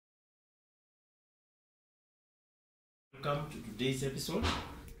Welcome to today's episode.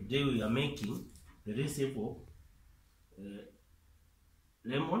 Today we are making the recipe of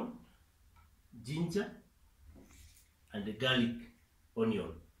lemon, ginger and the garlic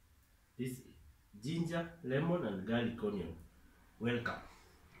onion. This ginger, lemon and garlic onion. Welcome.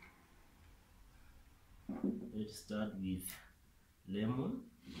 Let's start with lemon.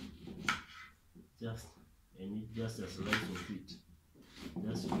 I need just a slice of it.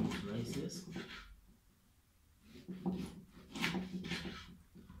 Just 2 slices.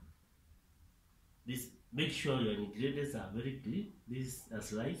 Make sure your ingredients are very clean. This is a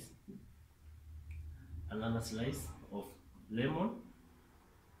slice, another slice of lemon,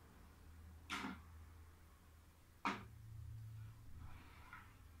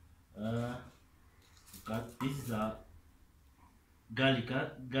 this is a garlic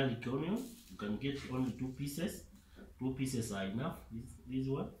onion. You can get only 2 pieces. 2 pieces are enough. This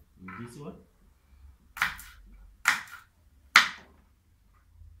one and this one.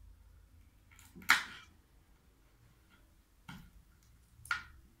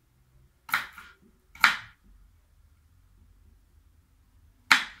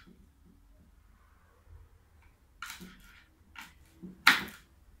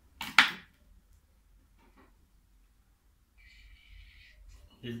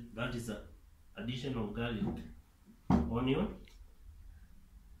 That is an addition of garlic onion.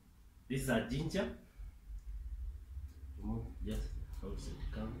 This is a ginger. Just outside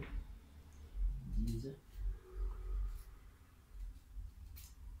the camera. Ginger.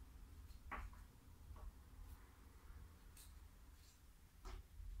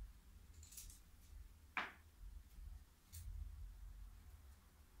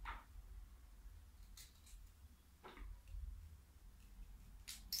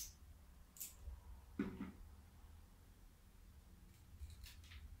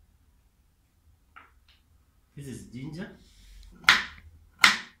 This is ginger.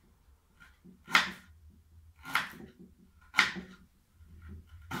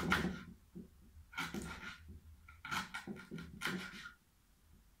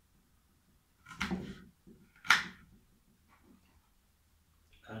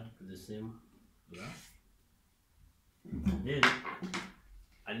 Add to the same glass. And then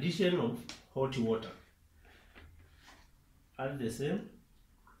addition of hot water. Add the same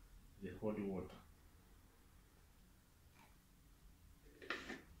the hot water.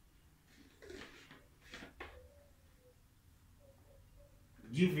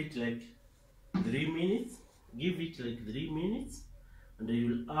 Give it like 3 minutes. Give it like 3 minutes, and then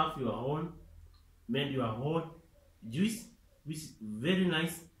you will have your own juice, which is very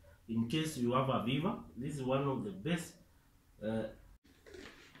nice in case you have a fever. This is one of the best.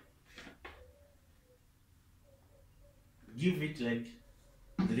 Give it like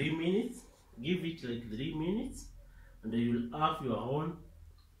 3 minutes. Give it like 3 minutes, and then you will have your own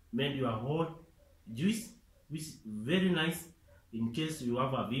juice, which is very nice in case you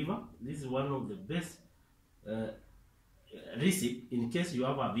have a fever. This is one of the best recipe in case you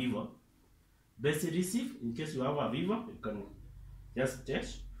have a fever. Best recipe in case you have a fever. You can just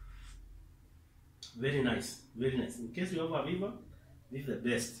taste. Very nice, very nice. In case you have a fever, this is the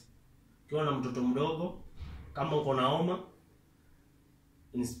best. Ukiwa na mtoto mdogo, kama uko na homa,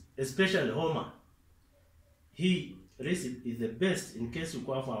 especially homa, hii recipe is the best in case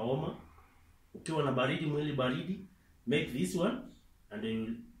you have a homa. Ukiwa na baridi, mwili baridi, make this one and they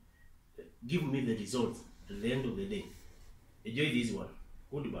will give me the results at the end of the day. Enjoy this one.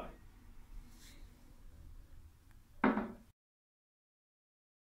 Goodbye.